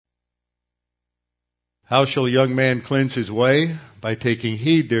How shall a young man cleanse his way? By taking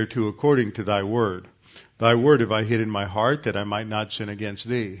heed thereto according to thy word. Thy word have I hid in my heart, that I might not sin against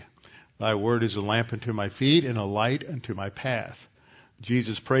thee. Thy word is a lamp unto my feet and a light unto my path.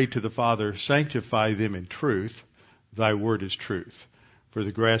 Jesus prayed to the Father, sanctify them in truth. Thy word is truth. For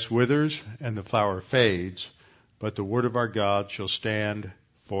the grass withers and the flower fades, but the word of our God shall stand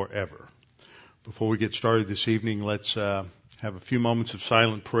forever. Before we get started this evening, let's have a few moments of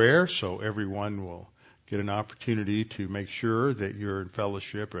silent prayer so everyone will get an opportunity to make sure that you're in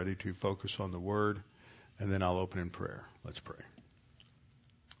fellowship, ready to focus on the word, and then I'll open in prayer. Let's pray.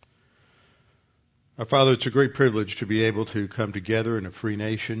 Our Father, it's a great privilege to be able to come together in a free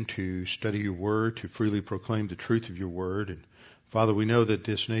nation to study your word, to freely proclaim the truth of your word. And Father, we know that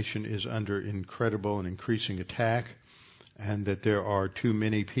this nation is under incredible and increasing attack, and that there are too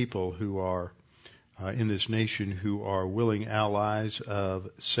many people who are in this nation who are willing allies of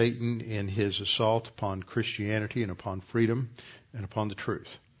Satan in his assault upon Christianity and upon freedom and upon the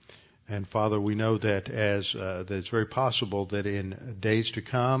truth. And Father, we know that that it's very possible that in days to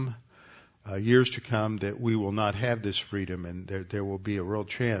come, years to come, that we will not have this freedom, and there will be a real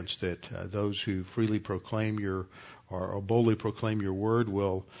chance that those who freely proclaim or boldly proclaim your word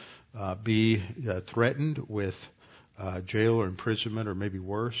will be threatened with jail or imprisonment or maybe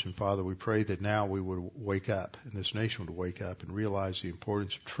worse. And Father, we pray that now we would wake up, and this nation would wake up and realize the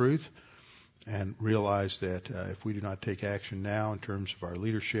importance of truth, and realize that if we do not take action now in terms of our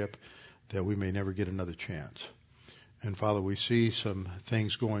leadership, that we may never get another chance. And Father, we see some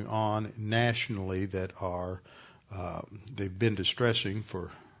things going on nationally that are, they've been distressing for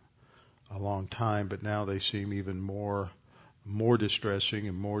a long time, but now they seem even more distressing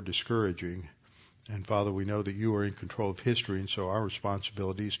and more discouraging. And Father, we know that you are in control of history, and so our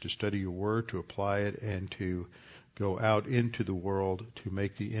responsibility is to study your word, to apply it, and to go out into the world to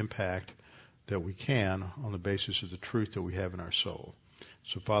make the impact that we can on the basis of the truth that we have in our soul.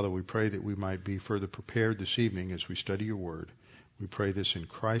 So Father, we pray that we might be further prepared this evening as we study your word. We pray this in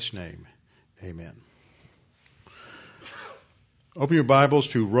Christ's name. Amen. Open your Bibles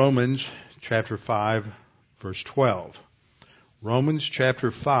to Romans chapter 5, verse 12. Romans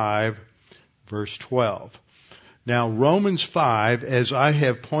chapter 5, verse 12. Now, Romans 5, as I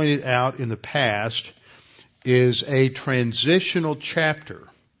have pointed out in the past, is a transitional chapter.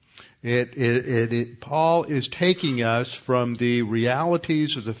 Paul is taking us from the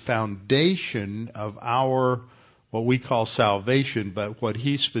realities of the foundation of our, what we call salvation, but what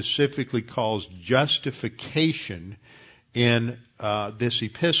he specifically calls justification in this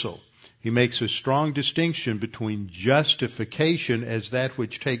epistle. He makes a strong distinction between justification as that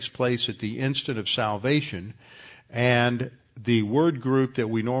which takes place at the instant of salvation, and the word group that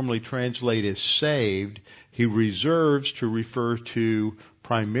we normally translate as saved, he reserves to refer to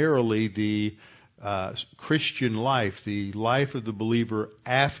primarily the Christian life, the life of the believer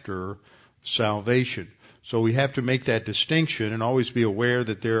after salvation. So we have to make that distinction and always be aware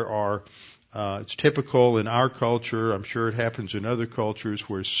that there are it's typical in our culture, I'm sure it happens in other cultures,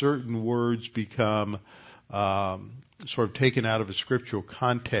 where certain words become sort of taken out of a scriptural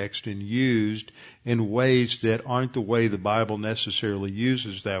context and used in ways that aren't the way the Bible necessarily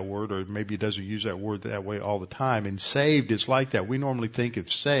uses that word, or maybe it doesn't use that word that way all the time. And saved is like that. We normally think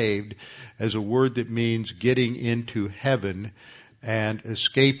of saved as a word that means getting into heaven and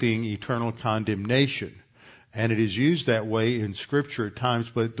escaping eternal condemnation. And it is used that way in Scripture at times,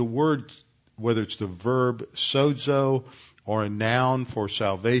 but the word, whether it's the verb sozo or a noun for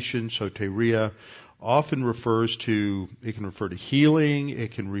salvation, soteria, often refers to, it can refer to healing,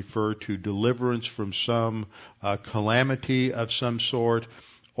 it can refer to deliverance from some calamity of some sort,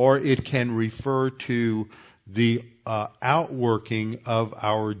 or it can refer to the outworking of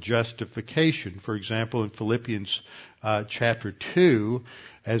our justification. For example, in Philippians chapter 2,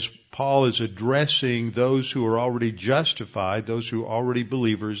 as Paul is addressing those who are already justified, those who are already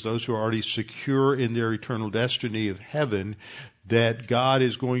believers, those who are already secure in their eternal destiny of heaven, that God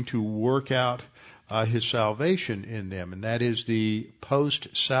is going to work out his salvation in them, and that is the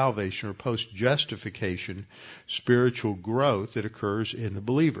post-salvation or post-justification spiritual growth that occurs in the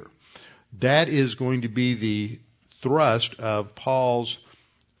believer. That is going to be the thrust of Paul's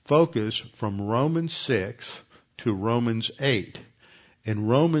focus from Romans 6 to Romans 8. In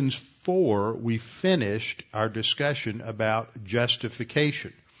Romans 4, we finished our discussion about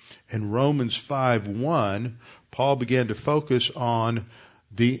justification. In Romans 5:1, Paul began to focus on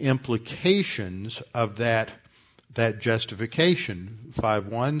the implications of that justification.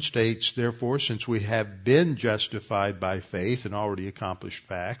 5:1 states, therefore, since we have been justified by faith, an already accomplished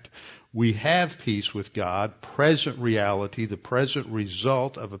fact, we have peace with God, present reality, the present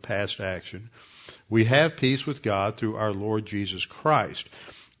result of a past action. We have peace with God through our Lord Jesus Christ.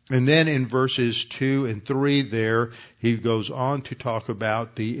 And then in verses 2 and 3 there, he goes on to talk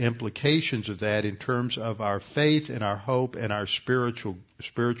about the implications of that in terms of our faith and our hope and our spiritual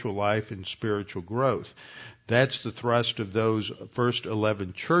life and spiritual growth. That's the thrust of those first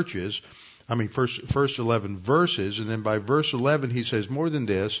 11 churches. First 11 verses. And then by verse 11 he says, more than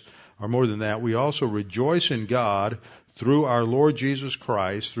that, we also rejoice in God through our Lord Jesus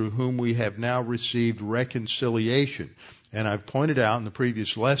Christ, through whom we have now received reconciliation. And I've pointed out in the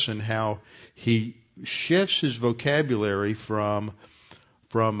previous lesson how he shifts his vocabulary from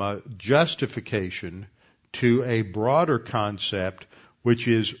justification to a broader concept, which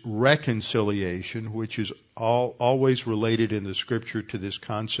is reconciliation, which is always related in the Scripture to this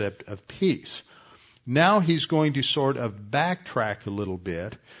concept of peace. Now he's going to sort of backtrack a little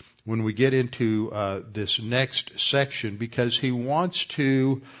bit when we get into this next section, because he wants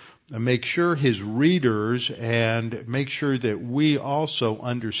to make sure his readers and make sure that we also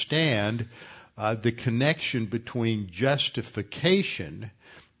understand the connection between justification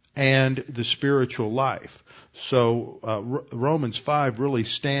and the spiritual life. So Romans 5 really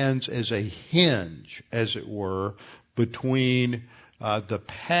stands as a hinge, as it were, between the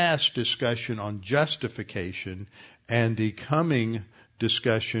past discussion on justification and the coming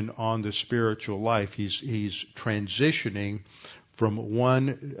discussion on the spiritual life. He's transitioning from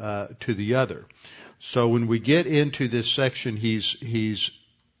one to the other. So when we get into this section, he's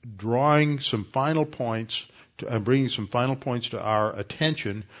drawing some final points, bringing some final points to our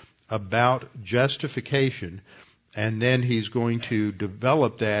attention about justification, and then he's going to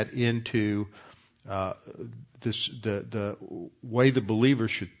develop that into the way the believer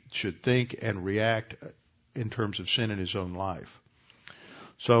should think and react in terms of sin in his own life.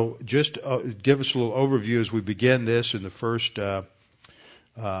 So just give us a little overview as we begin this in the first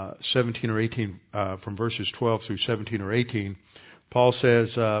 17 or 18, from verses 12 through 17 or 18. Paul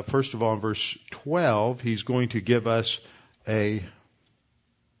says, first of all, in verse 12, he's going to give us is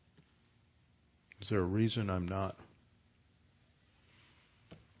there a reason I'm not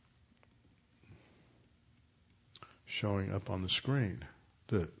showing up on the screen?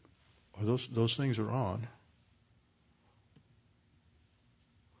 Those things are on.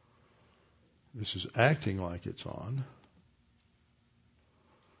 This is acting like it's on.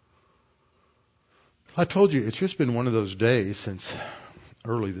 I told you, it's just been one of those days since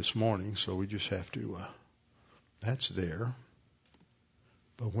early this morning, so we just have to, that's there.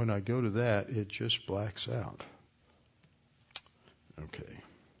 But when I go to that, it just blacks out. Okay.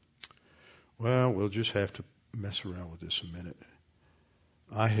 Well, we'll just have to mess around with this a minute.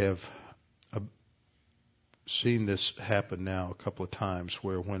 I have seen this happen now a couple of times,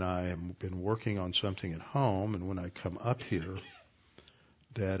 where when I have been working on something at home and when I come up here,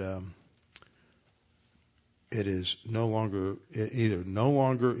 that it is no longer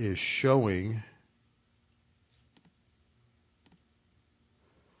is showing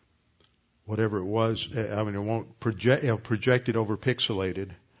whatever it was. It won't project. It'll project it over pixelated,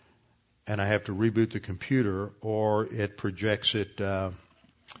 and I have to reboot the computer, or it projects it.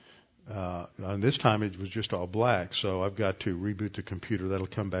 And this time it was just all black, so I've got to reboot the computer. That'll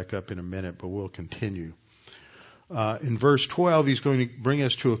come back up in a minute, but we'll continue. In verse 12, he's going to bring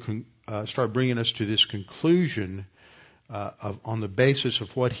us to start bringing us to this conclusion on the basis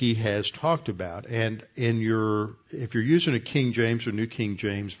of what he has talked about. And if you're using a King James or New King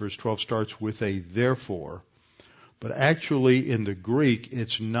James, verse 12 starts with a therefore. But actually in the Greek,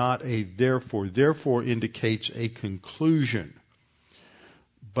 it's not a therefore. Therefore indicates a conclusion.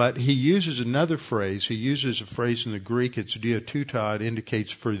 But he uses another phrase. He uses a phrase in the Greek, it's diatouta. It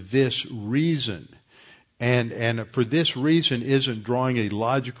indicates for this reason. And for this reason isn't drawing a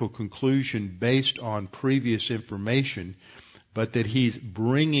logical conclusion based on previous information, but that he's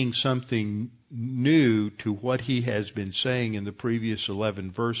bringing something new to what he has been saying in the previous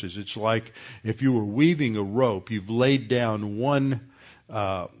 11 verses. It's like if you were weaving a rope, you've laid down one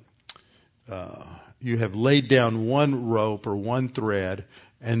rope or one thread,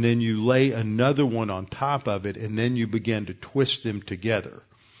 and then you lay another one on top of it, and then you begin to twist them together.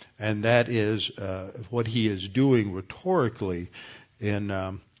 And that is what he is doing rhetorically in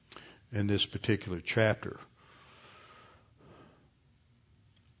this particular chapter.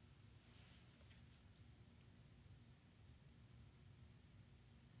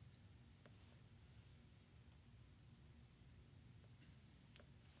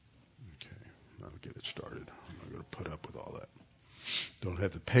 Okay, I'll get it started. I'm not going to put up with all that. Don't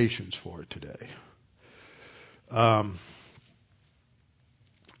have the patience for it today.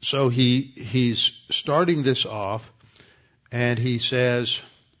 So he's starting this off, and he says,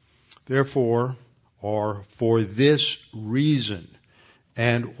 therefore, or for this reason.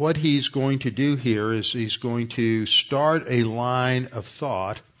 And what he's going to do here is he's going to start a line of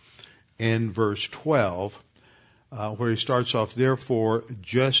thought in verse 12, where he starts off, therefore,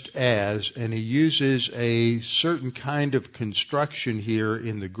 just as, and he uses a certain kind of construction here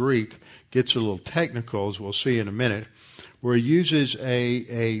in the Greek, gets a little technical, as we'll see in a minute, where he uses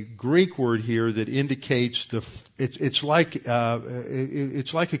a Greek word here that indicates it's like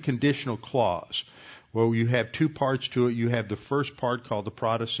a conditional clause. Well, you have two parts to it. You have the first part called the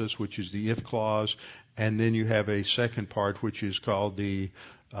protasis, which is the if clause, and then you have a second part which is called the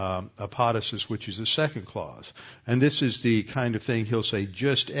apodosis, which is the second clause. And this is the kind of thing he'll say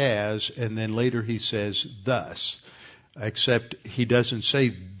just as, and then later he says thus. Except he doesn't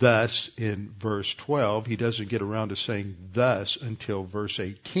say thus in verse 12. He doesn't get around to saying thus until verse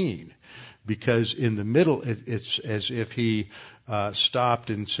 18. Because in the middle, it's as if he stopped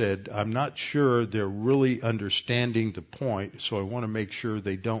and said, I'm not sure they're really understanding the point, so I want to make sure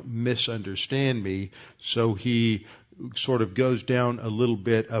they don't misunderstand me. So he sort of goes down a little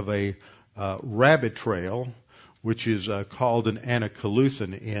bit of a rabbit trail, which is called an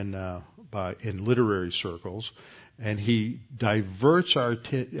anacoluthon in literary circles. And he diverts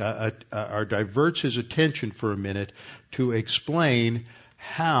diverts his attention for a minute to explain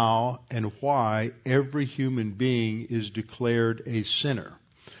how and why every human being is declared a sinner.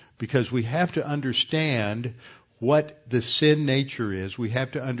 Because we have to understand what the sin nature is, we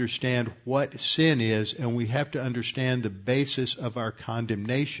have to understand what sin is, and we have to understand the basis of our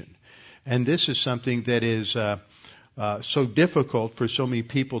condemnation. And this is something that is so difficult for so many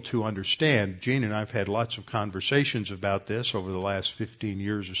people to understand. Gene and I have had lots of conversations about this over the last 15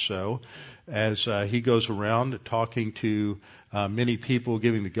 years or so, as he goes around talking to many people,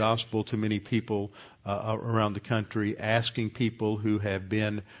 giving the gospel to many people around the country, asking people who have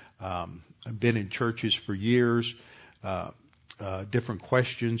been in churches for years, different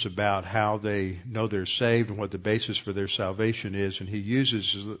questions about how they know they're saved and what the basis for their salvation is. And he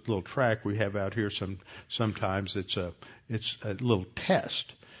uses a little track we have out here sometimes. It's a little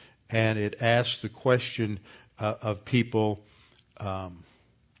test, and it asks the question of people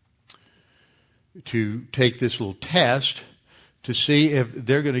to take this little test to see if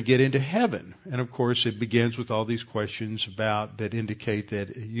they're going to get into heaven. And of course, it begins with all these questions that indicate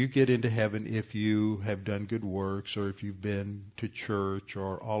that you get into heaven if you have done good works, or if you've been to church,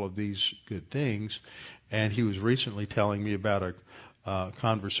 or all of these good things. And he was recently telling me about a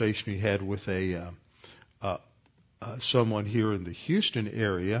conversation he had with someone here in the Houston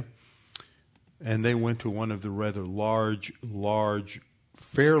area, and they went to one of the rather large,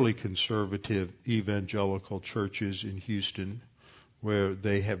 fairly conservative evangelical churches in Houston, where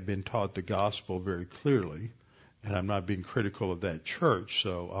they have been taught the gospel very clearly. And I'm not being critical of that church,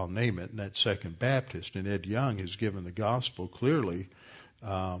 so I'll name it, and that's Second Baptist. And Ed Young has given the gospel clearly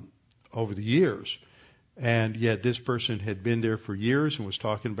over the years. And yet this person had been there for years and was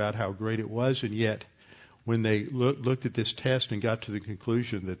talking about how great it was, and yet when they looked at this test and got to the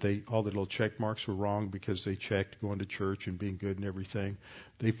conclusion that all the little check marks were wrong because they checked going to church and being good and everything,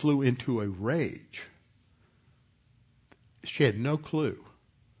 they flew into a rage. She had no clue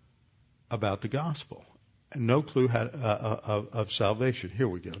about the gospel, and no clue of salvation. Here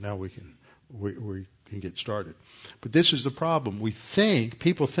we go. Now we can get started. But this is the problem.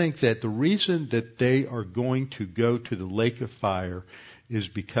 People think that the reason that they are going to go to the lake of fire is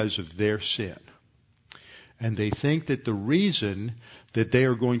because of their sin. And they think that the reason that they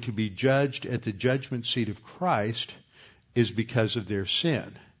are going to be judged at the judgment seat of Christ is because of their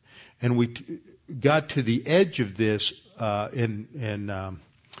sin. And we got to the edge of this in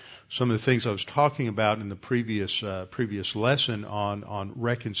some of the things I was talking about in the previous lesson on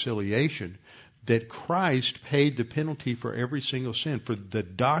reconciliation, that Christ paid the penalty for every single sin. For the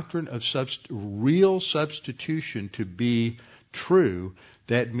doctrine of real substitution to be true,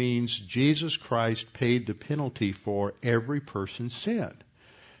 that means Jesus Christ paid the penalty for every person's sin.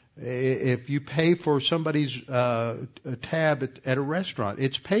 If you pay for somebody's tab at a restaurant,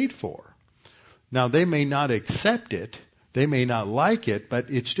 it's paid for. Now, they may not accept it, they may not like it, but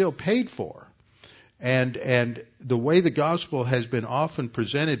it's still paid for. And the way the gospel has been often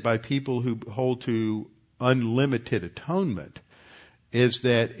presented by people who hold to unlimited atonement is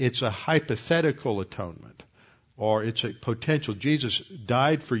that it's a hypothetical atonement, or it's a potential. Jesus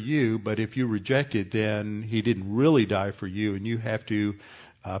died for you, but if you reject it, then he didn't really die for you, and you have to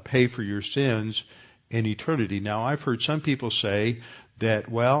pay for your sins in eternity. Now, I've heard some people say that,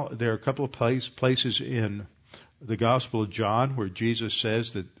 well, there are a couple of places in the Gospel of John, where Jesus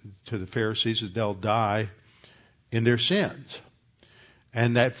says that to the Pharisees that they'll die in their sins.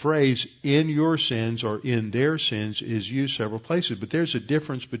 And that phrase, in your sins or in their sins, is used several places. But there's a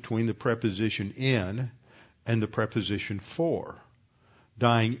difference between the preposition in and the preposition for.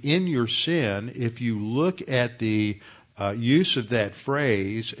 Dying in your sin, if you look at the use of that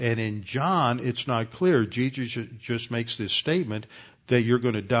phrase, and in John it's not clear. Jesus just makes this statement that you're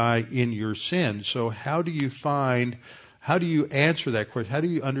going to die in your sin. So how do you answer that question? How do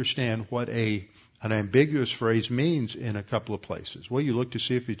you understand what an ambiguous phrase means in a couple of places? Well, you look to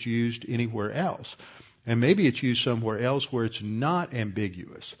see if it's used anywhere else. And maybe it's used somewhere else where it's not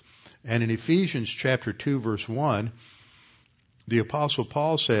ambiguous. And in Ephesians chapter 2, verse 1, the Apostle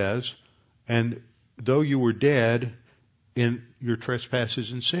Paul says, and though you were dead in your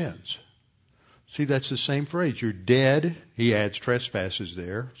trespasses and sins. See, that's the same phrase. You're dead. He adds trespasses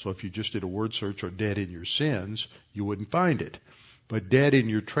there. So if you just did a word search or dead in your sins, you wouldn't find it. But dead in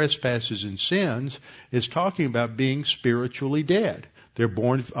your trespasses and sins is talking about being spiritually dead. They're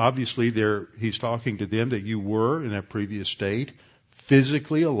born, obviously, he's talking to them that you were in a previous state,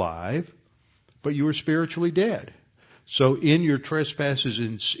 physically alive, but you were spiritually dead. So in your trespasses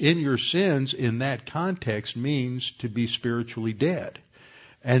and in your sins, in that context, means to be spiritually dead.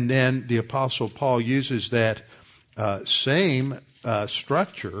 And then the Apostle Paul uses that same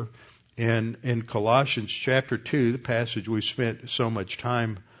structure in Colossians chapter 2, the passage we spent so much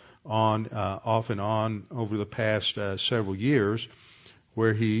time on, off and on over the past several years,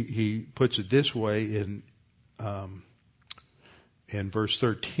 where he puts it this way in verse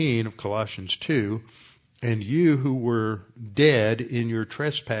 13 of Colossians 2, and you who were dead in your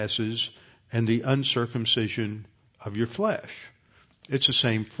trespasses and the uncircumcision of your flesh. It's the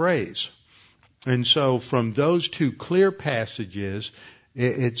same phrase. And so from those two clear passages,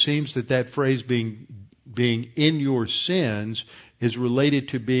 it seems that phrase being in your sins is related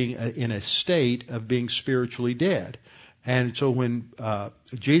to being in a state of being spiritually dead. And so when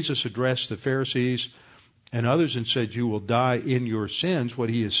Jesus addressed the Pharisees and others and said, you will die in your sins, what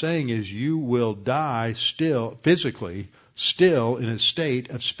he is saying is you will die physically in a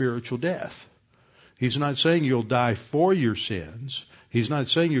state of spiritual death. He's not saying you'll die for your sins. He's not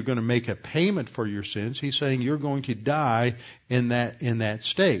saying you're going to make a payment for your sins. He's saying you're going to die in that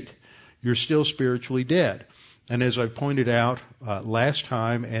state. You're still spiritually dead. And as I pointed out last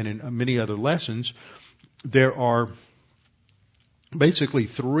time and in many other lessons, there are basically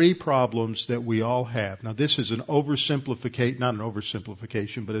three problems that we all have. Now this is not an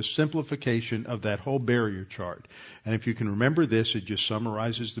oversimplification, but a simplification of that whole barrier chart. And if you can remember this, it just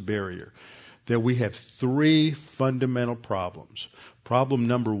summarizes the barrier. That we have three fundamental problems. Problem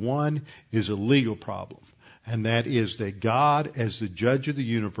number one is a legal problem. And that is that God, as the judge of the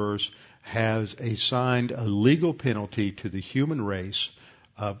universe, has assigned a legal penalty to the human race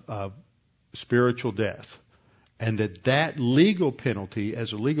of spiritual death. And that legal penalty,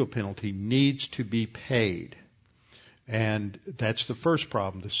 as a legal penalty, needs to be paid. And that's the first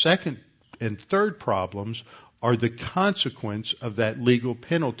problem. The second and third problems are the consequence of that legal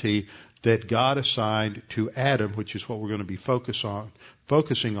penalty that God assigned to Adam, which is what we're going to be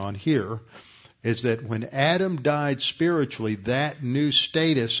focusing on here, is that when Adam died spiritually, that new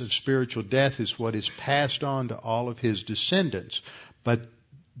status of spiritual death is what is passed on to all of his descendants. But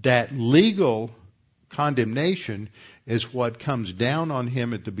that legal condemnation is what comes down on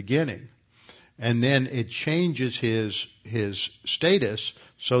him at the beginning. And then it changes his status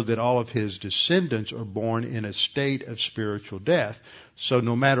so that all of his descendants are born in a state of spiritual death. So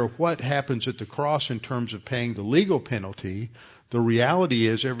no matter what happens at the cross in terms of paying the legal penalty, the reality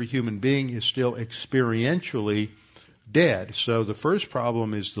is every human being is still experientially dead. So the first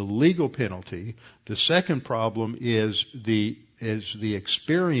problem is the legal penalty. The second problem is the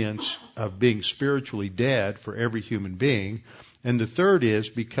experience of being spiritually dead for every human being. And the third is,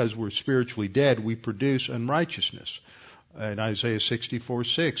 because we're spiritually dead, we produce unrighteousness. In Isaiah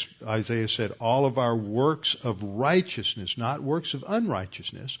 64:6, Isaiah said, all of our works of righteousness, not works of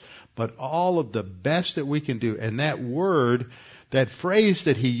unrighteousness, but all of the best that we can do. And that word, that phrase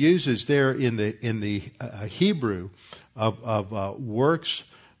that he uses there in the Hebrew of works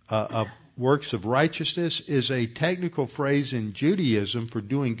of righteousness is a technical phrase in Judaism for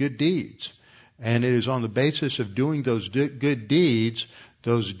doing good deeds. And it is on the basis of doing those good deeds,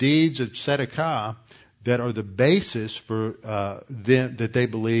 those deeds of tzedakah, that are the basis for them, that they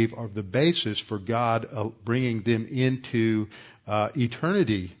believe are the basis for God bringing them into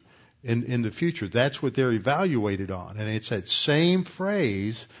eternity in the future. That's what they're evaluated on. And it's that same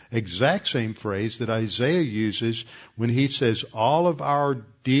phrase, exact same phrase that Isaiah uses when he says all of our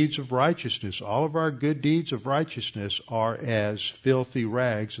deeds of righteousness, all of our good deeds of righteousness are as filthy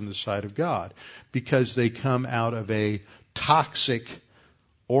rags in the sight of God, because they come out of a toxic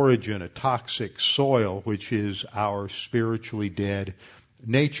origin, a toxic soil, which is our spiritually dead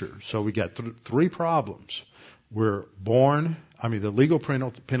nature. So we got three problems. We're born, the legal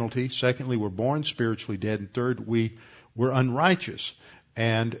penalty. Secondly, we're born spiritually dead. And third, we're unrighteous.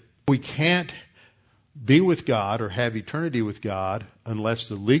 And we can't be with God or have eternity with God unless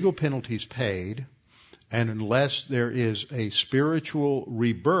the legal penalty is paid and unless there is a spiritual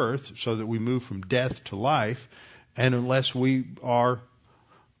rebirth so that we move from death to life, and unless we are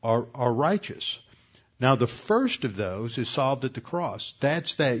righteous. Now, the first of those is solved at the cross.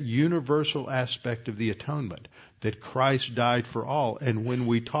 That's that universal aspect of the atonement, that Christ died for all. And when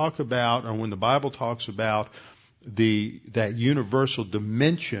we talk about, or when the Bible talks about that universal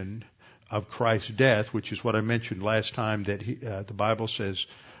dimension of Christ's death, which is what I mentioned last time, that the Bible says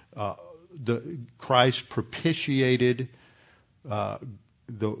Christ propitiated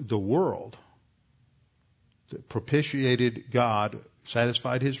the world, propitiated God,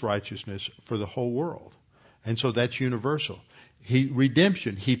 satisfied his righteousness for the whole world. And so that's universal.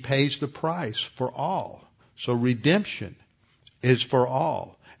 Redemption, he pays the price for all. So redemption is for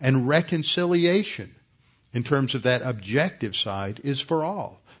all. And reconciliation, in terms of that objective side, is for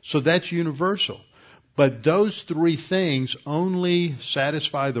all. So that's universal. But those three things only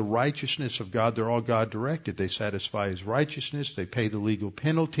satisfy the righteousness of God. They're all God-directed. They satisfy his righteousness, they pay the legal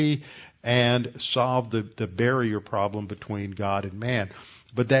penalty, and solve the barrier problem between God and man.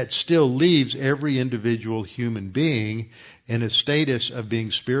 But that still leaves every individual human being in a status of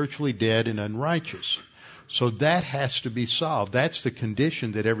being spiritually dead and unrighteous. So that has to be solved. That's the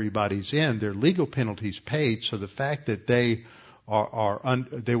condition that everybody's in. Their legal penalties paid, so the fact that they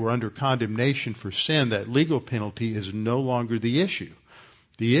were under condemnation for sin, that legal penalty is no longer the issue.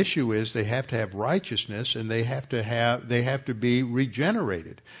 The issue is they have to have righteousness, and they have to be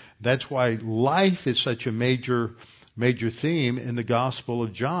regenerated. That's why life is such a major theme in the Gospel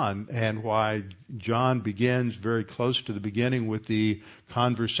of John, and why John begins very close to the beginning with the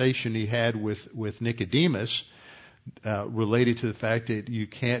conversation he had with Nicodemus, related to the fact that you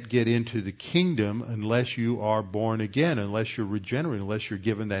can't get into the kingdom unless you are born again, unless you're regenerated, unless you're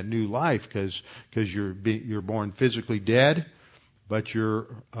given that new life, because you're born physically dead, but you're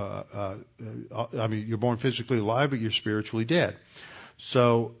born physically alive, but you're spiritually dead.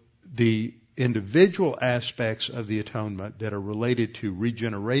 So the individual aspects of the atonement that are related to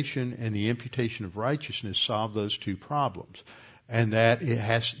regeneration and the imputation of righteousness solve those two problems. And that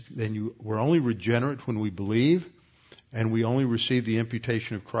we're only regenerate when we believe, and we only receive the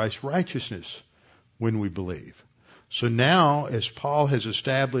imputation of Christ's righteousness when we believe. So now, as Paul has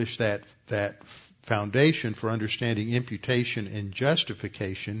established that foundation for understanding imputation and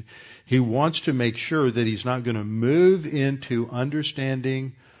justification, he wants to make sure that he's not going to move into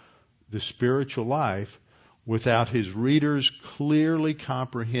understanding the spiritual life without his readers clearly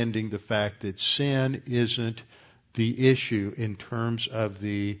comprehending the fact that sin isn't the issue in terms of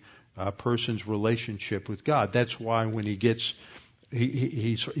the person's relationship with God. That's why when he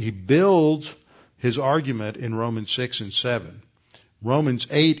builds his argument in Romans 6 and 7. Romans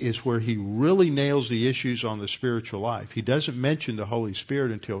 8 is where he really nails the issues on the spiritual life. He doesn't mention the Holy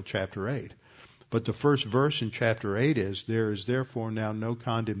Spirit until chapter 8. But the first verse in chapter 8 is, there is therefore now no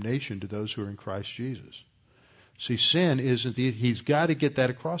condemnation to those who are in Christ Jesus. See, sin isn't he's got to get that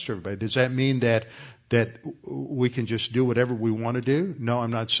across to everybody. Does that mean that we can just do whatever we want to do? No,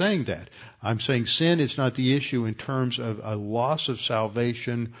 I'm not saying that. I'm saying sin is not the issue in terms of a loss of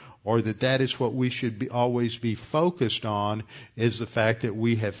salvation, or that is what we should always be focused on, is the fact that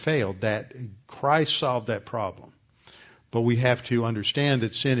we have failed. That Christ solved that problem. But we have to understand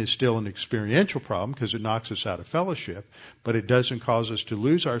that sin is still an experiential problem because it knocks us out of fellowship, but it doesn't cause us to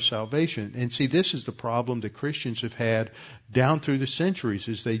lose our salvation. And see, this is the problem that Christians have had down through the centuries,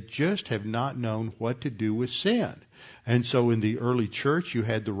 is they just have not known what to do with sin. And so in the early church, you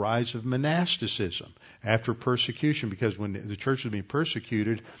had the rise of monasticism after persecution, because when the church was being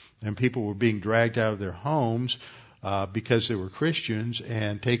persecuted and people were being dragged out of their homes, because they were Christians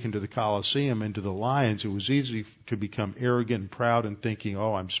and taken to the Colosseum and to the lions, it was easy to become arrogant and proud and thinking,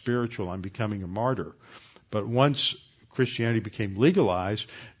 oh, I'm spiritual, I'm becoming a martyr. But once Christianity became legalized,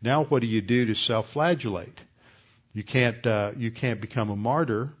 now what do you do to self-flagellate? You can't become a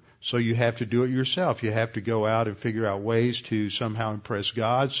martyr, so you have to do it yourself. You have to go out and figure out ways to somehow impress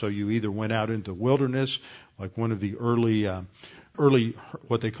God. So you either went out into the wilderness, like one of the early early,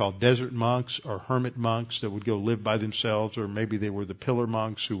 what they call desert monks or hermit monks that would go live by themselves, or maybe they were the pillar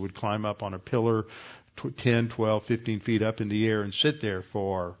monks who would climb up on a pillar 10, 12, 15 feet up in the air and sit there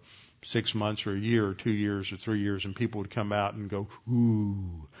for 6 months or a year or 2 years or 3 years, and people would come out and go,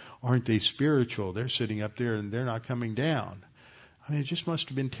 ooh, aren't they spiritual? They're sitting up there and they're not coming down. I mean, it just must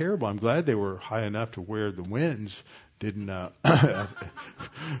have been terrible. I'm glad they were high enough to where the winds didn't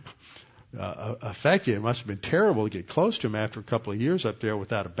affect you. It must have been terrible to get close to them after a couple of years up there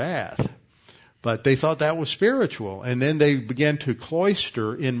without a bath. But they thought that was spiritual. And then they began to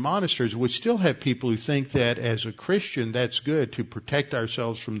cloister in monasteries. We still have people who think that as a Christian, that's good to protect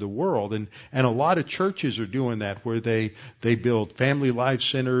ourselves from the world. And a lot of churches are doing that, where they build family life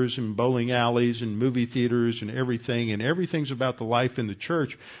centers and bowling alleys and movie theaters and everything's about the life in the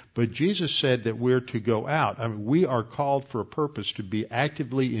church. But Jesus said that we're to go out. I mean, we are called for a purpose to be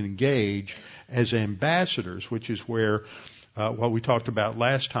actively engaged as ambassadors, which is where what we talked about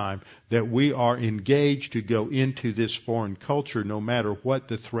last time, that we are engaged to go into this foreign culture no matter what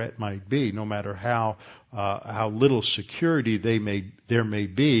the threat might be, no matter how little security there may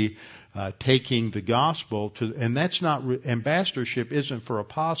be, taking the gospel to, and that's not, ambassadorship isn't for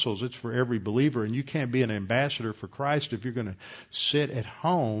apostles, it's for every believer, and you can't be an ambassador for Christ if you're going to sit at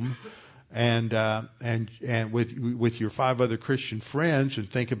home and with your 5 other Christian friends and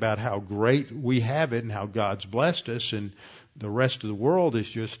think about how great we have it and how God's blessed us, and the rest of the world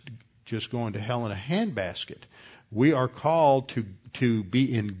is just going to hell in a handbasket. We are called to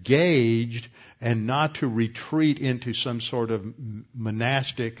be engaged and not to retreat into some sort of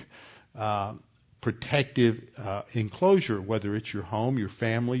monastic protective enclosure, whether it's your home, your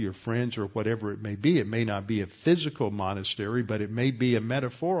family, your friends, or whatever it may be. It may not be a physical monastery, but it may be a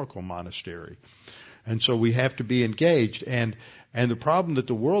metaphorical monastery. And so we have to be engaged. And the problem that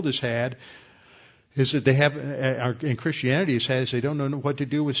the world has had is that they have, in Christianity has had, is they don't know what to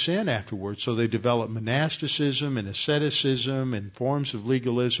do with sin afterwards. So they develop monasticism and asceticism and forms of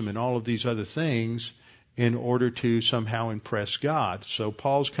legalism and all of these other things in order to somehow impress God. So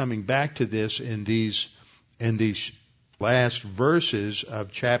Paul's coming back to this in these last verses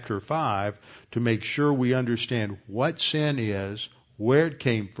of chapter 5 to make sure we understand what sin is, where it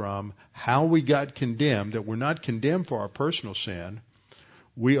came from, how we got condemned, that we're not condemned for our personal sin.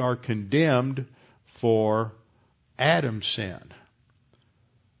 We are condemned for Adam's sin.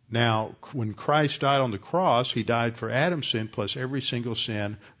 Now, when Christ died on the cross, He died for Adam's sin plus every single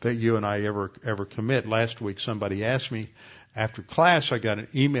sin that you and I ever commit. Last week somebody asked me, after class I got an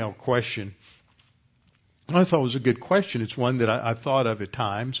email question. I thought it was a good question. It's one that I've thought of at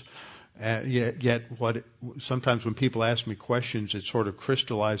times. Yet sometimes when people ask me questions, it sort of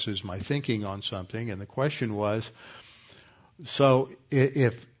crystallizes my thinking on something. And the question was, so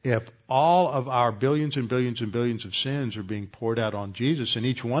if all of our billions and billions and billions of sins are being poured out on Jesus, and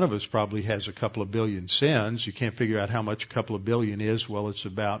each one of us probably has a couple of billion sins, you can't figure out how much a couple of billion is. Well, it's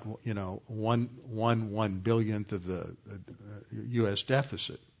about, one billionth of the U.S.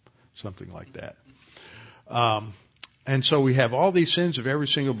 deficit, something like that. And so we have all these sins of every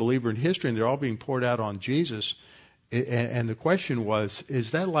single believer in history, and they're all being poured out on Jesus. And the question was,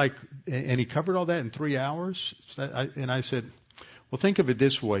 is that like, and he covered all that in 3 hours? And I said, well, think of it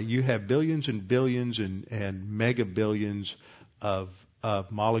this way. You have billions and billions and mega billions of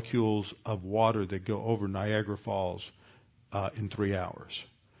molecules of water that go over Niagara Falls in 3 hours.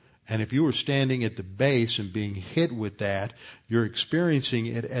 And if you were standing at the base and being hit with that, you're experiencing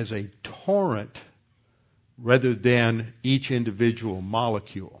it as a torrent rather than each individual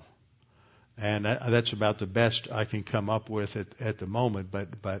molecule. And that's about the best I can come up with at the moment.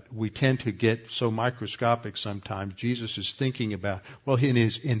 But we tend to get so microscopic sometimes. Jesus is thinking about, well, in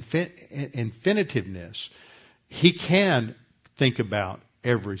His infinitiveness, He can think about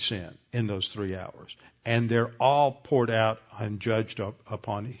every sin in those 3 hours. And they're all poured out and judged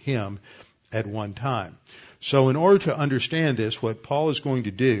upon Him at one time. So in order to understand this, what Paul is going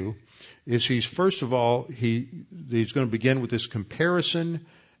to do is he's going to begin with this comparison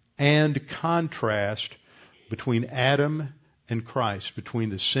and contrast between Adam and Christ, between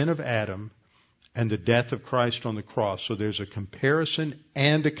the sin of Adam and the death of Christ on the cross. So there's a comparison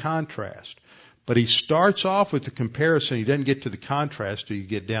and a contrast. But he starts off with the comparison. He doesn't get to the contrast till you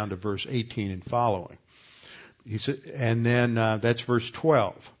get down to verse 18 and following. And then that's verse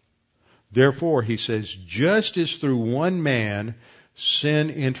 12. Therefore, he says, just as through one man sin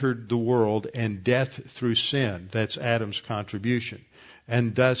entered the world, and death through sin. That's Adam's contribution.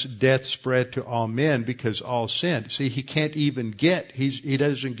 And thus death spread to all men because all sinned. See, he can't even he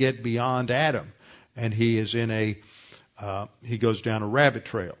doesn't get beyond Adam. And he is he goes down a rabbit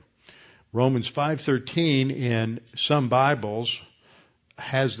trail. Romans 5:13 in some Bibles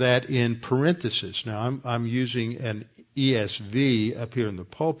has that in parentheses. Now I'm using an ESV up here in the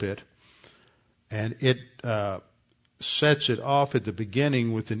pulpit, and it sets it off at the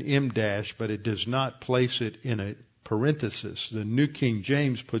beginning with an M dash, but it does not place it in a parenthesis. The New King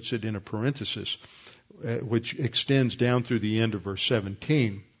James puts it in a parenthesis, which extends down through the end of verse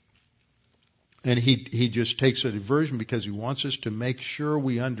 17. And he just takes a version because he wants us to make sure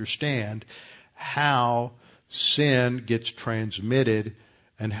we understand how sin gets transmitted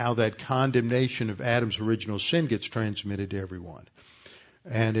and how that condemnation of Adam's original sin gets transmitted to everyone.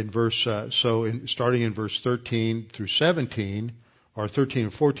 And in starting in verse 13 through 17, or 13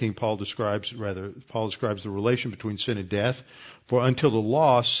 and 14, Paul describes the relation between sin and death. For until the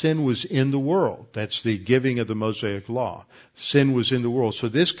law, sin was in the world. That's the giving of the Mosaic law. Sin was in the world. So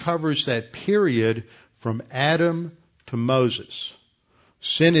this covers that period from Adam to Moses.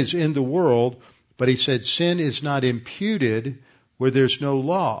 Sin is in the world, but he said sin is not imputed where there's no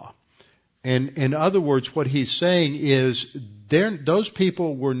law. And in other words, what he's saying is those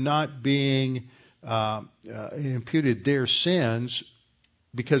people were not being imputed their sins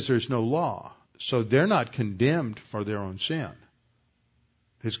because there's no law. So they're not condemned for their own sin.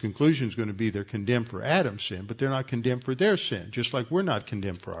 His conclusion is going to be they're condemned for Adam's sin, but they're not condemned for their sin, just like we're not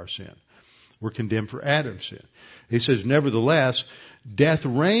condemned for our sin. We're condemned for Adam's sin. He says, nevertheless, death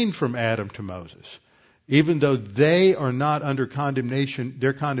reigned from Adam to Moses. Even though they are not under condemnation,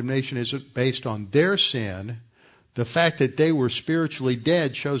 their condemnation isn't based on their sin. The fact that they were spiritually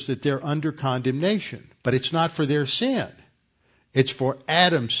dead shows that they're under condemnation. But it's not for their sin. It's for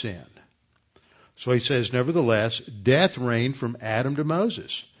Adam's sin. So he says, nevertheless, death reigned from Adam to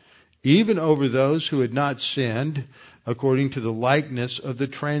Moses, even over those who had not sinned according to the likeness of the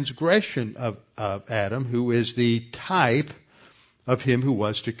transgression of Adam, who is the type of him who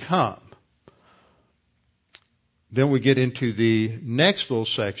was to come. Then we get into the next little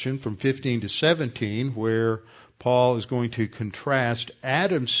section from 15 to 17, where Paul is going to contrast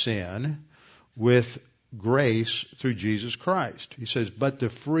Adam's sin with grace through Jesus Christ. He says, but the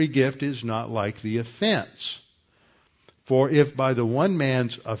free gift is not like the offense. For if by the one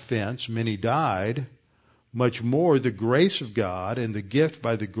man's offense many died, much more the grace of God and the gift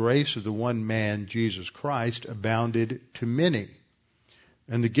by the grace of the one man, Jesus Christ, abounded to many.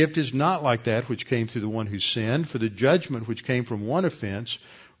 And the gift is not like that which came through the one who sinned, for the judgment which came from one offense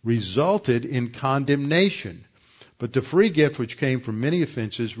resulted in condemnation. But the free gift which came from many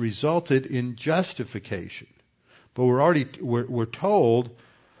offenses resulted in justification. But we're told,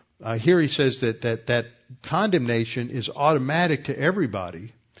 here he says that condemnation is automatic to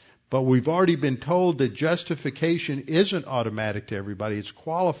everybody, but we've already been told that justification isn't automatic to everybody. It's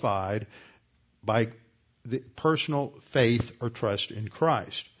qualified by the personal faith or trust in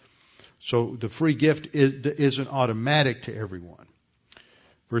Christ. So the free gift isn't automatic to everyone.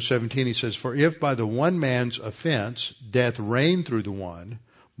 Verse 17, he says, for if by the one man's offense death reigned through the one,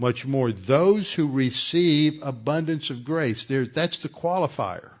 much more those who receive abundance of grace. That's the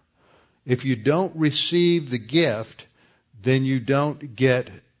qualifier. If you don't receive the gift, then you don't get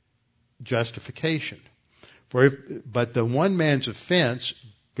justification. But the one man's offense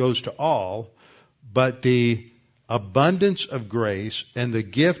goes to all, but the abundance of grace and the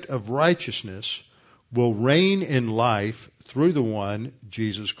gift of righteousness will reign in life through the one,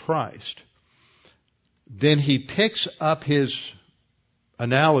 Jesus Christ. Then he picks up his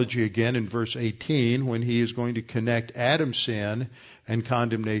analogy again in verse 18 when he is going to connect Adam's sin and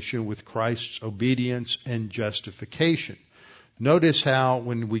condemnation with Christ's obedience and justification. Notice how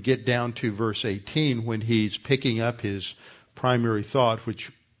when we get down to verse 18, when he's picking up his primary thought,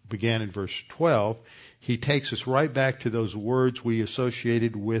 which began in verse 12, he takes us right back to those words we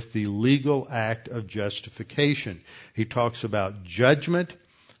associated with the legal act of justification. He talks about judgment,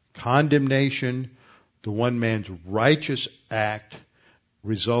 condemnation, the one man's righteous act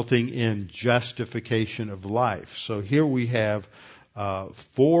resulting in justification of life. So here we have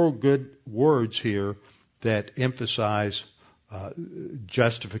 4 good words here that emphasize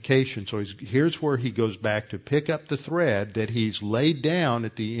justification. So here's where he goes back to pick up the thread that he's laid down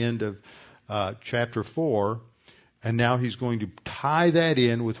at the end of chapter 4, and now he's going to tie that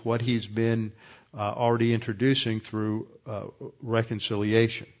in with what he's been already introducing through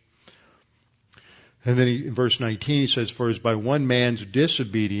reconciliation. And then in verse 19 he says, for as by one man's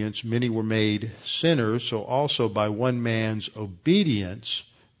disobedience many were made sinners, so also by one man's obedience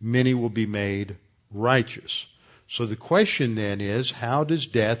many will be made righteous. So the question then is, how does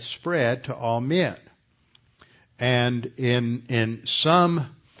death spread to all men? And in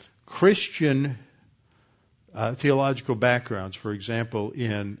some Christian theological backgrounds, for example,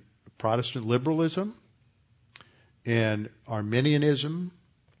 in Protestant liberalism, in Arminianism,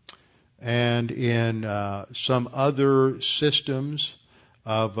 and in some other systems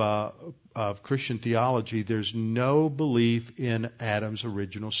of Christian theology, there's no belief in Adam's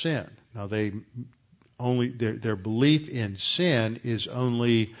original sin. Now, their belief in sin is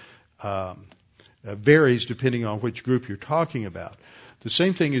only varies depending on which group you're talking about. The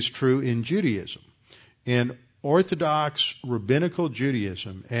same thing is true in Judaism. In Orthodox rabbinical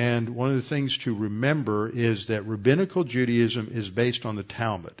Judaism, and one of the things to remember is that rabbinical Judaism is based on the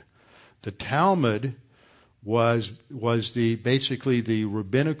Talmud. The Talmud was basically the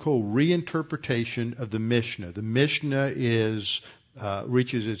rabbinical reinterpretation of the Mishnah. The Mishnah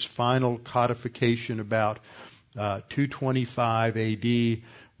reaches its final codification about 225 A.D.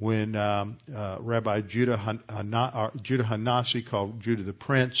 when Rabbi Judah Hanasi, called Judah the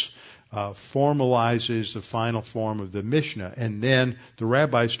Prince, formalizes the final form of the Mishnah. And then the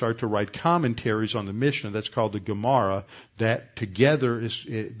rabbis start to write commentaries on the Mishnah. That's called the Gemara. That together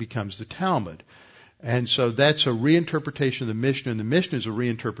it becomes the Talmud. And so that's a reinterpretation of the Mishnah, and the Mishnah is a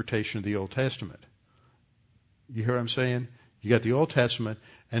reinterpretation of the Old Testament. You hear what I'm saying? You got the Old Testament,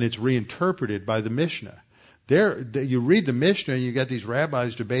 and it's reinterpreted by the Mishnah. You read the Mishnah, and you got these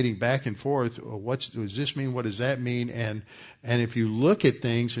rabbis debating back and forth. What does this mean? What does that mean? And if you look at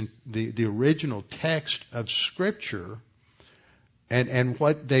things in the original text of Scripture, and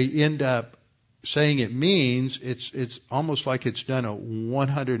what they end up saying it means, it's almost like it's done a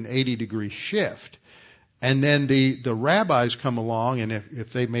 180-degree shift. And then the rabbis come along, and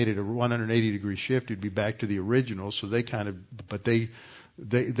if they made it a 180-degree shift, it'd be back to the original. So they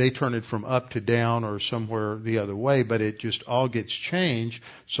they turn it from up to down or somewhere the other way, but it just all gets changed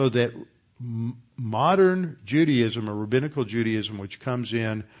so that modern Judaism or rabbinical Judaism, which comes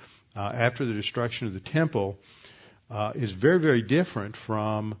in after the destruction of the temple, is very, very different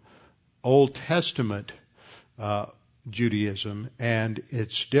from Old Testament Judaism, and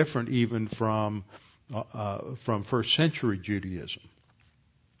it's different even from first century Judaism.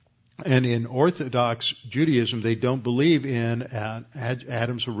 And in Orthodox Judaism, they don't believe in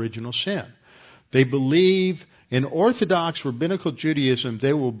Adam's original sin. They believe in Orthodox rabbinical Judaism,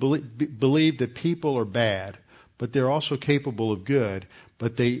 they will believe that people are bad, but they're also capable of good,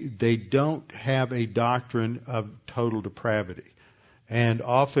 but they don't have a doctrine of total depravity. And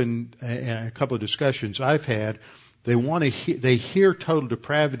often, in a couple of discussions I've had, they hear total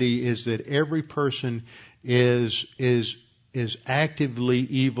depravity is that every person is actively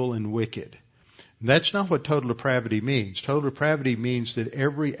evil and wicked. And that's not what total depravity means. Total depravity means that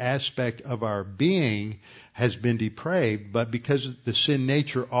every aspect of our being has been depraved, but because the sin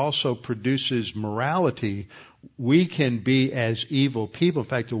nature also produces morality, we can be as evil people. In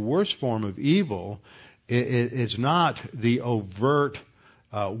fact, the worst form of evil is not the overt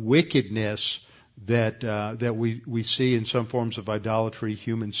wickedness that we see in some forms of idolatry,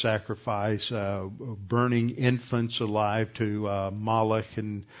 human sacrifice, burning infants alive to Moloch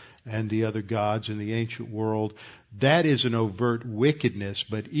and the other gods in the ancient world. That is an overt wickedness,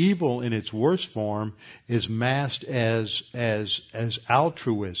 but evil in its worst form is masked as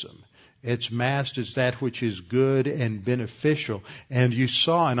altruism. It's masked as that which is good and beneficial. And you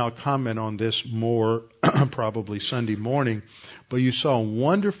saw, and I'll comment on this more probably Sunday morning, but you saw a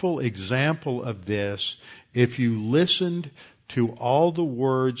wonderful example of this if you listened to all the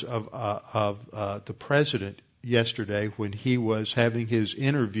words of the president yesterday when he was having his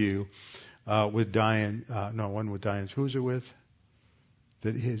interview with Diane. No, one with Diane. Who was it with?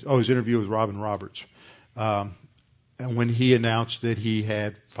 His interview with Robin Roberts. And when he announced that he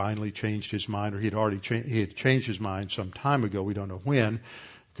had finally changed his mind, or he had changed his mind some time ago, we don't know when,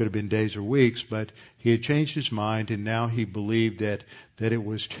 could have been days or weeks, but he had changed his mind, and now he believed that it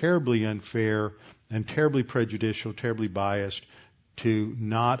was terribly unfair and terribly prejudicial, terribly biased to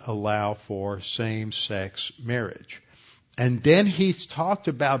not allow for same-sex marriage. And then he talked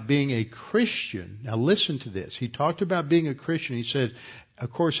about being a Christian. Now listen to this. He talked about being a Christian. He said,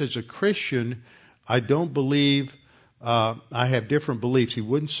 of course, as a Christian, I don't believe I have different beliefs. He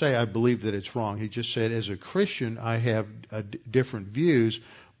wouldn't say I believe that it's wrong. He just said, as a Christian, I have different views,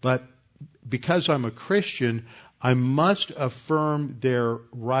 but because I'm a Christian, I must affirm their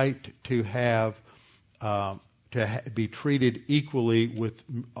right to have be treated equally with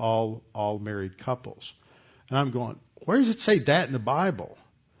all married couples. And I'm going, where does it say that in the Bible?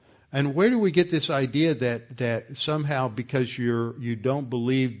 And where do we get this idea that somehow because you don't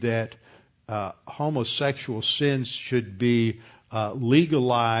believe that homosexual sins should be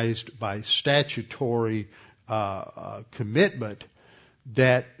legalized by statutory commitment,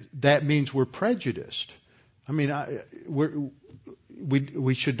 that means we're prejudiced? I mean,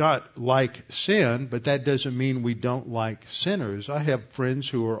 we should not like sin, but that doesn't mean we don't like sinners. I have friends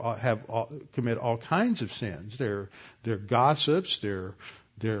who commit all kinds of sins. They're gossips. They're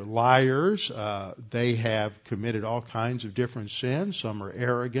liars. They have committed all kinds of different sins. Some are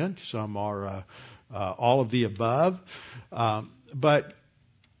arrogant. Some are all of the above.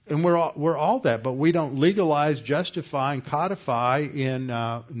 And we're all that, but we don't legalize, justify, and codify in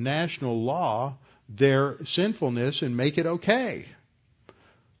national law their sinfulness and make it okay.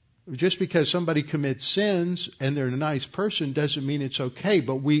 Just because somebody commits sins and they're a nice person doesn't mean it's okay.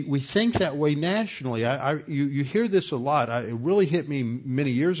 But we think that way nationally. You hear this a lot. It really hit me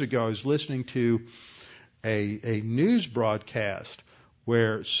many years ago. I was listening to a news broadcast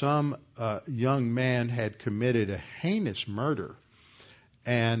where some young man had committed a heinous murder.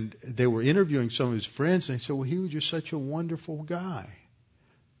 And they were interviewing some of his friends, and they said, well, he was just such a wonderful guy.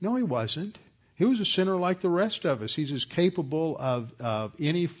 No, he wasn't. He was a sinner like the rest of us. He's as capable of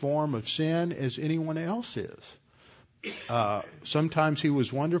any form of sin as anyone else is. Sometimes he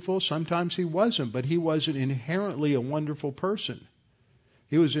was wonderful, sometimes he wasn't, but he wasn't inherently a wonderful person.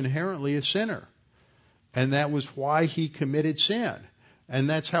 He was inherently a sinner. And that was why he committed sin. And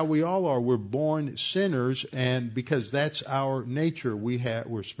that's how we all are. We're born sinners, and because that's our nature,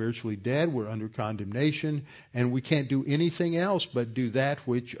 we're spiritually dead, we're under condemnation, and we can't do anything else but do that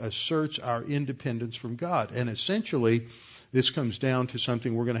which asserts our independence from God. And essentially, this comes down to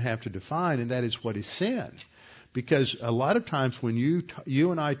something we're going to have to define, and that is, what is sin? Because a lot of times when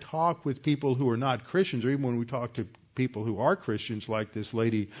you and I talk with people who are not Christians, or even when we talk to people who are Christians, like this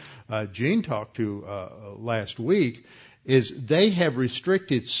lady Jean talked to last week, is they have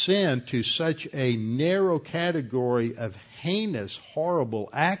restricted sin to such a narrow category of heinous, horrible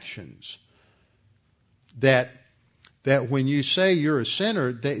actions that when you say you're a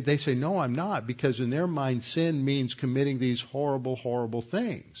sinner, they say, no, I'm not, because in their mind, sin means committing these horrible, horrible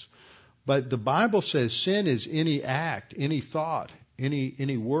things. But the Bible says sin is any act, any thought,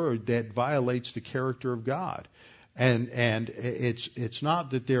 any word that violates the character of God. And it's not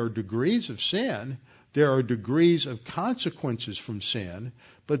that there are degrees of sin. There are degrees of consequences from sin,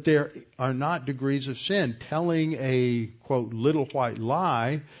 but there are not degrees of sin. Telling a, quote, little white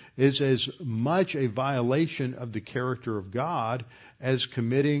lie is as much a violation of the character of God as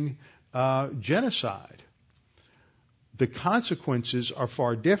committing genocide. The consequences are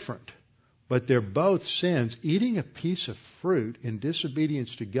far different, but they're both sins. Eating a piece of fruit in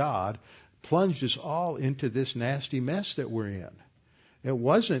disobedience to God plunged us all into this nasty mess that we're in. It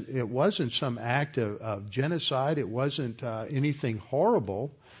wasn't some act of genocide. It wasn't anything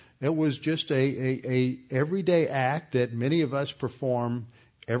horrible. It was just a everyday act that many of us perform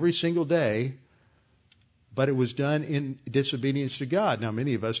every single day, but it was done in disobedience to God. Now,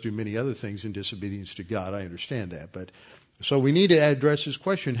 many of us do many other things in disobedience to God. I understand that. But so we need to address this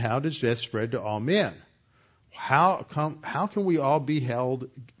question: how does death spread to all men? How can we all be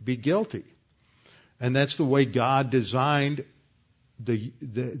guilty? And that's the way God designed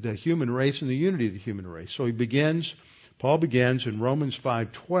the human race and the unity of the human race. So Paul begins in Romans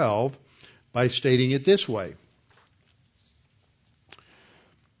 5:12 by stating it this way.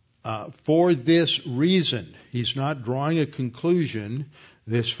 For this reason, he's not drawing a conclusion.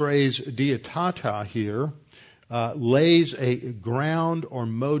 This phrase diatata here lays a ground or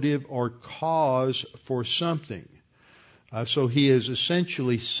motive or cause for something. So he is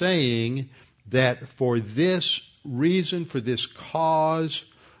essentially saying that for this reason, for this cause,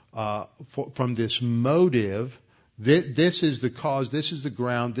 from this motive, this is the cause, this is the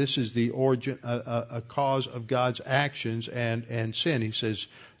ground, this is the origin, a cause of God's actions and sin. He says,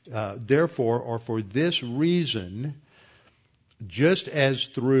 therefore, or for this reason, just as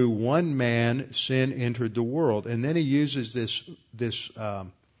through one man sin entered the world. And then he uses this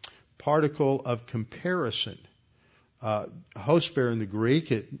particle of comparison. Hosper in the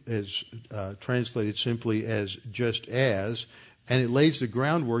Greek, it is translated simply as just as, and it lays the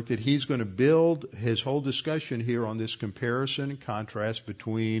groundwork that he's going to build his whole discussion here on this comparison and contrast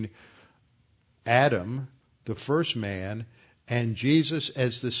between Adam, the first man, and Jesus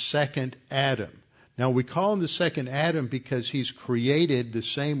as the second Adam. Now, we call him the second Adam because he's created the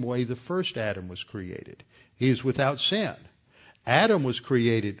same way the first Adam was created. He is without sin. Adam was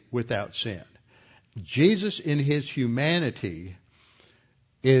created without sin. Jesus in his humanity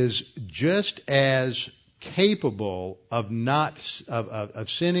is just as capable of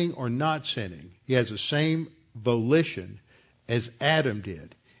sinning or not sinning. He has the same volition as Adam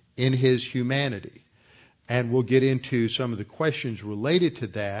did in his humanity. And we'll get into some of the questions related to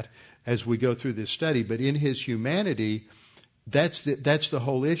that as we go through this study. But in his humanity, that's the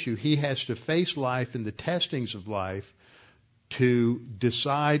whole issue. He has to face life and the testings of life to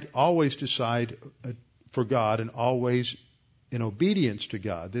always decide for God and always in obedience to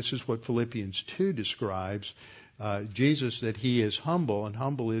God. This is what Philippians 2 describes Jesus, that he is humble, and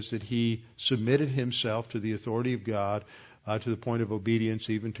humble is that he submitted himself to the authority of God to the point of obedience,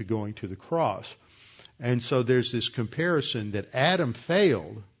 even to going to the cross. And so there's this comparison that Adam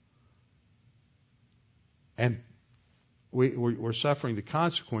failed, and we're suffering the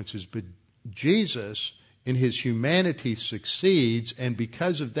consequences, but Jesus in his humanity succeeds, and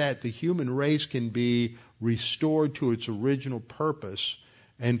because of that the human race can be restored to its original purpose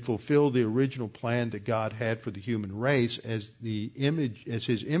and fulfill the original plan that God had for the human race as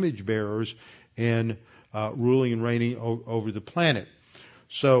his image bearers and ruling and reigning over the planet.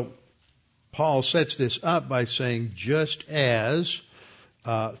 So Paul sets this up by saying, just as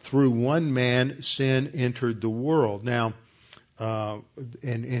through one man sin entered the world. Now,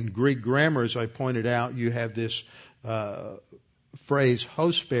 in Greek grammar, as I pointed out, you have this phrase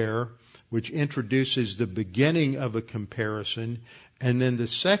hosper, which introduces the beginning of a comparison, and then the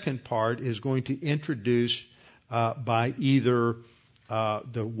second part is going to introduce by either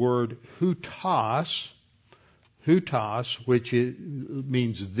the word hutos, which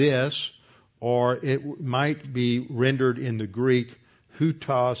means this, or it might be rendered in the Greek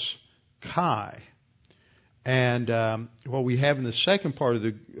hutos kai. And what we have in the second part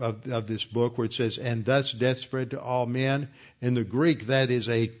of this book, where it says, "And thus death spread to all men," in the Greek that is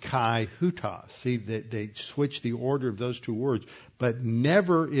a kai hutos. See, they switch the order of those two words, but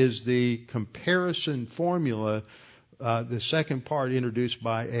never is the comparison formula, the second part, introduced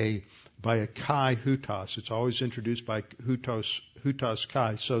by a kai hutos. It's always introduced by hutos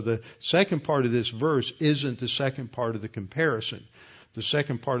kai. So the second part of this verse isn't the second part of the comparison. The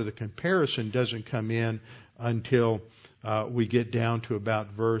second part of the comparison doesn't come in until we get down to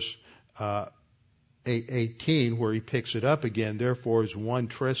about verse 18, where he picks it up again. "Therefore, as one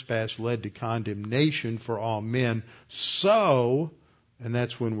trespass led to condemnation for all men, so," and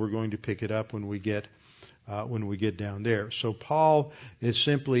that's when we're going to pick it up when we get down there. So Paul is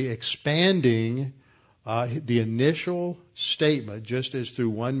simply expanding the initial statement, just as through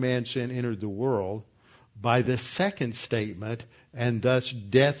one man sin entered the world, by the second statement, "and thus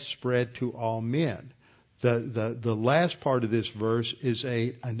death spread to all men." The last part of this verse is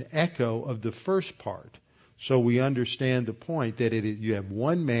an echo of the first part. So we understand the point that you have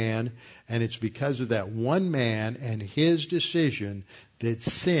one man, and it's because of that one man and his decision that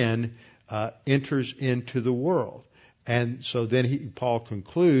sin enters into the world. And so then Paul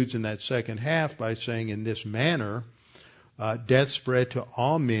concludes in that second half by saying, "In this manner, death spread to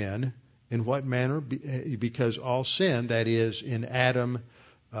all men." In what manner? Because all sin, that is, in Adam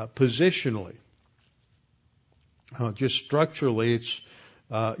positionally. Just structurally,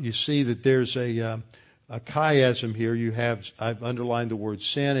 you see that there's a chiasm here. I've underlined the word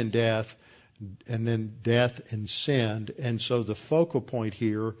sin and death, and then death and sin. And so the focal point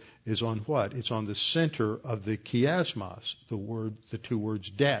here is on what? It's on the center of the chiasmos, the two words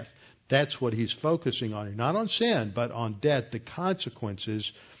death. That's what he's focusing on, not on sin, but on death, the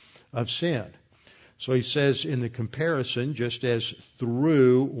consequences of sin. So he says in the comparison, just as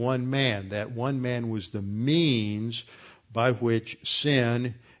through one man, that one man was the means by which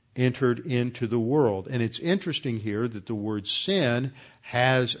sin entered into the world. And it's interesting here that the word sin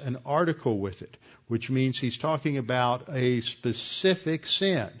has an article with it, which means he's talking about a specific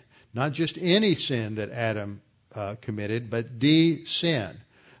sin, not just any sin that Adam committed, but the sin.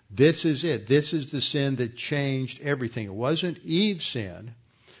 This is it. This is the sin that changed everything. It wasn't Eve's sin.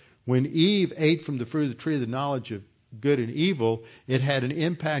 When Eve ate from the fruit of the tree of the knowledge of good and evil, it had an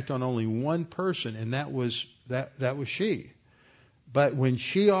impact on only one person, and that was she. But when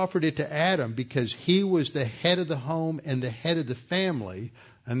she offered it to Adam, because he was the head of the home and the head of the family,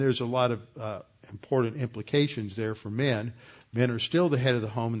 and there's a lot of important implications there for men. Men are still the head of the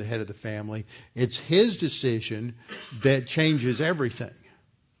home and the head of the family. It's his decision that changes everything.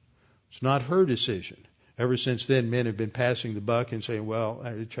 It's not her decision. Ever since then, men have been passing the buck and saying, "Well,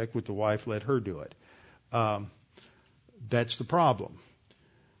 I check with the wife, let her do it." That's the problem.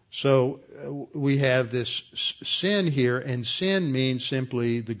 So we have this sin here, and sin means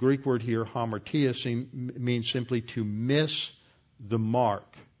simply, the Greek word here, hamartia, means simply to miss the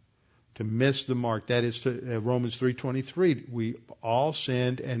mark. To miss the mark. That is Romans 3:23. We all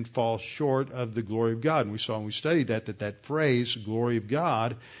sinned and fall short of the glory of God. And we saw when we studied that phrase, glory of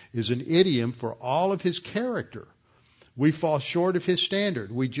God, is an idiom for all of his character. We fall short of his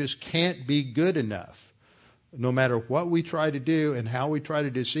standard. We just can't be good enough. No matter what we try to do and how we try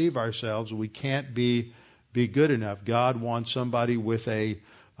to deceive ourselves, we can't be good enough. God wants somebody with a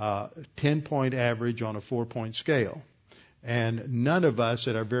 10-point average on a 4-point scale. And none of us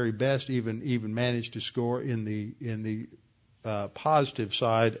at our very best even manage to score in the positive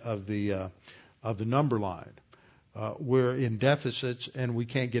side of the number line. We're in deficits and we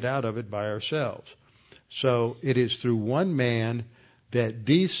can't get out of it by ourselves. So it is through one man that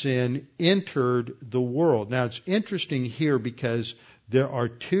the sin entered the world. Now it's interesting here because there are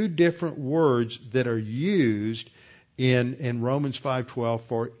two different words that are used in Romans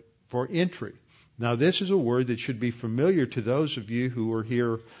 5:12 for entry. Now this is a word that should be familiar to those of you who were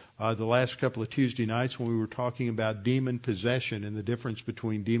here the last couple of Tuesday nights when we were talking about demon possession and the difference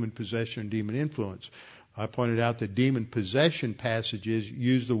between demon possession and demon influence. I pointed out that demon possession passages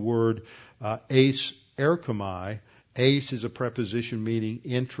use the word eis erchomai. Eis is a preposition meaning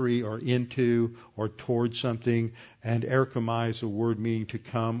entry or into or toward something, and erchomai is a word meaning to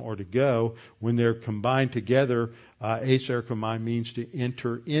come or to go. When they're combined together, eis erchomai means to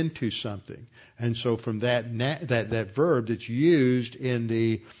enter into something. And so from that verb that's used in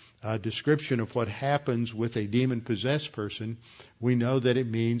the description of what happens with a demon-possessed person, we know that it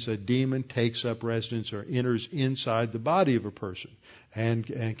means a demon takes up residence or enters inside the body of a person and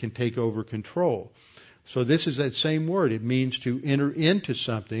can take over control. So this is that same word. It means to enter into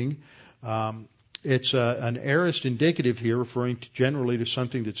something. It's an aorist indicative here, referring generally to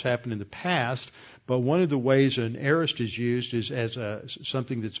something that's happened in the past. But one of the ways an aorist is used is as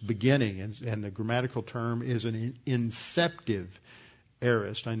something that's beginning, and the grammatical term is an inceptive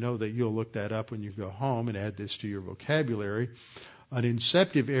aorist. I know that you'll look that up when you go home and add this to your vocabulary. An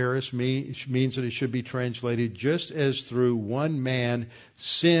inceptive aorist means that it should be translated just as through one man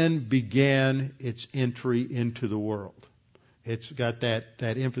sin began its entry into the world. It's got that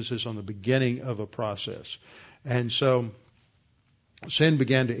emphasis on the beginning of a process. And so sin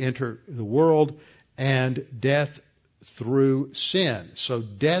began to enter the world and death through sin. So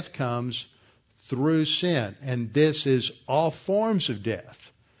death comes through sin. And this is all forms of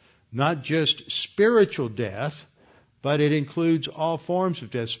death, not just spiritual death, but it includes all forms of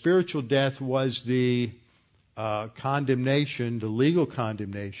death. Spiritual death was the condemnation, the legal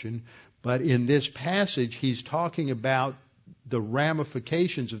condemnation. But in this passage, he's talking about the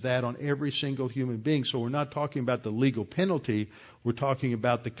ramifications of that on every single human being. So we're not talking about the legal penalty. We're talking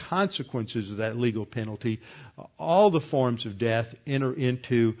about the consequences of that legal penalty. All the forms of death enter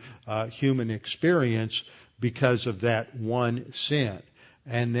into human experience because of that one sin.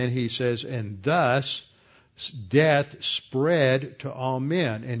 And then he says, and thus death spread to all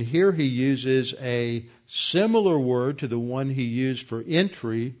men. And here he uses a similar word to the one he used for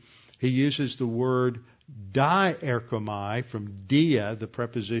entry. He uses the word diarchomai from dia, the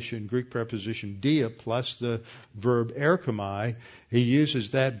preposition, Greek preposition dia, plus the verb erchomai. He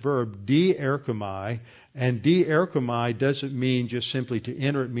uses that verb diarchomai, and diarchomai doesn't mean just simply to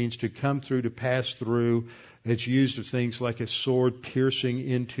enter. It means to come through, to pass through. It's used of things like a sword piercing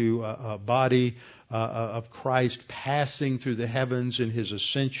into a body of Christ, passing through the heavens in his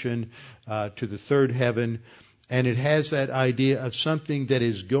ascension to the third heaven. And it has that idea of something that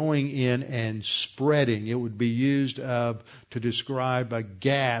is going in and spreading. It would be used to describe a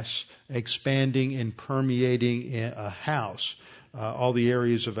gas expanding and permeating a house, all the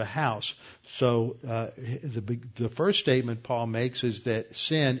areas of a house. So the first statement Paul makes is that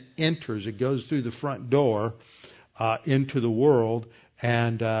sin enters. It goes through the front door into the world,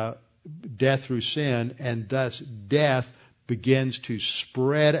 and death through sin, and thus death begins to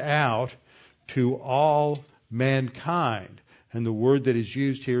spread out to all mankind. And the word that is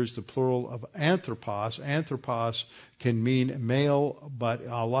used here is the plural of anthropos. Anthropos can mean male, but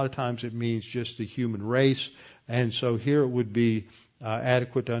a lot of times it means just the human race. And so here it would be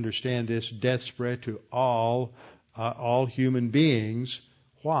adequate to understand this. Death spread to all human beings.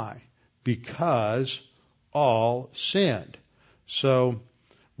 Why? Because all sinned. So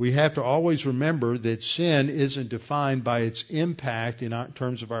we have to always remember that sin isn't defined by its impact in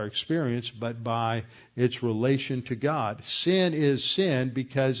terms of our experience, but by its relation to God. Sin is sin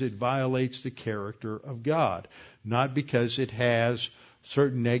because it violates the character of God, not because it has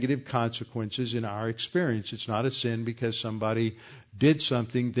certain negative consequences in our experience. It's not a sin because somebody did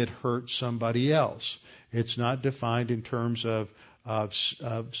something that hurt somebody else. It's not defined in terms of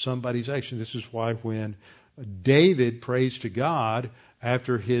somebody's action. This is why when David prays to God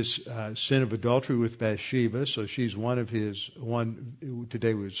after his sin of adultery with Bathsheba, so she's one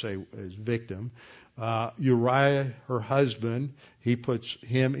today we would say his victim. Uriah, her husband, he puts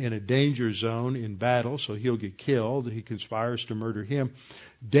him in a danger zone in battle, so he'll get killed. He conspires to murder him.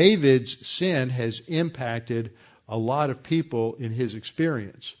 David's sin has impacted a lot of people in his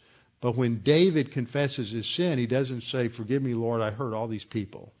experience. But when David confesses his sin, he doesn't say, "Forgive me, Lord, I hurt all these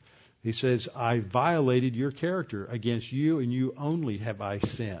people." He says, I violated your character. Against you and you only have I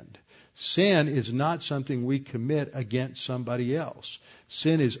sinned. Sin is not something we commit against somebody else.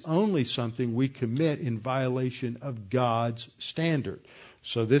 Sin is only something we commit in violation of God's standard.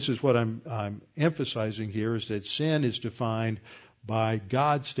 So this is what I'm emphasizing here, is that sin is defined by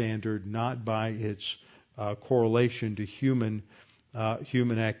God's standard, not by its correlation to human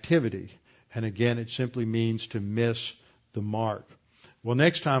activity. And again, it simply means to miss the mark. Well,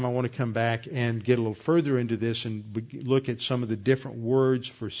 next time I want to come back and get a little further into this and look at some of the different words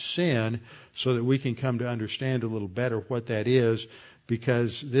for sin so that we can come to understand a little better what that is,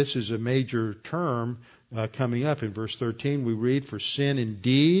 because this is a major term coming up. In verse 13 we read, for sin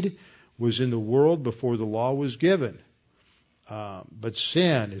indeed was in the world before the law was given. But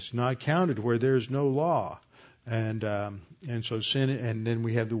sin is not counted where there is no law. And so sin, and then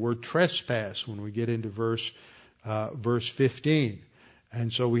we have the word trespass when we get into verse 15.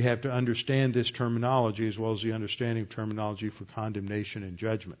 And so we have to understand this terminology as well as the understanding of terminology for condemnation and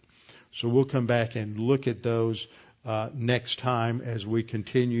judgment. So we'll come back and look at those next time as we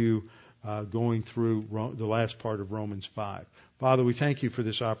continue going through the last part of Romans 5. Father, we thank you for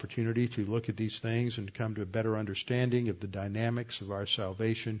this opportunity to look at these things and come to a better understanding of the dynamics of our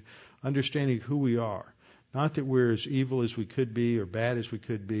salvation, understanding who we are. Not that we're as evil as we could be or bad as we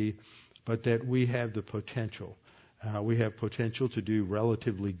could be, but that we have the potential. We have potential to do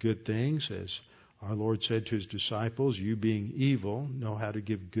relatively good things. As our Lord said to his disciples, you being evil know how to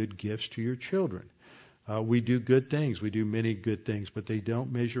give good gifts to your children. We do good things. We do many good things, but they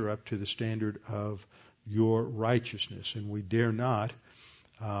don't measure up to the standard of your righteousness. And we dare not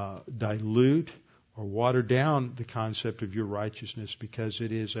dilute or water down the concept of your righteousness, because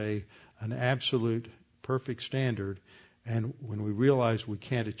it is an absolute perfect standard. And when we realize we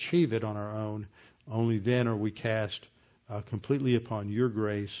can't achieve it on our own, only then are we cast completely upon your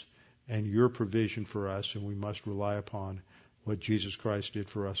grace and your provision for us, and we must rely upon what Jesus Christ did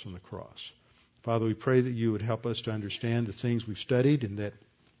for us on the cross. Father, we pray that you would help us to understand the things we've studied, and that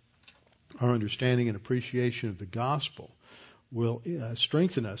our understanding and appreciation of the gospel will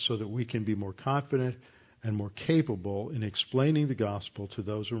strengthen us so that we can be more confident and more capable in explaining the gospel to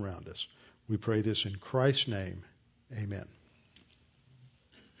those around us. We pray this in Christ's name. Amen.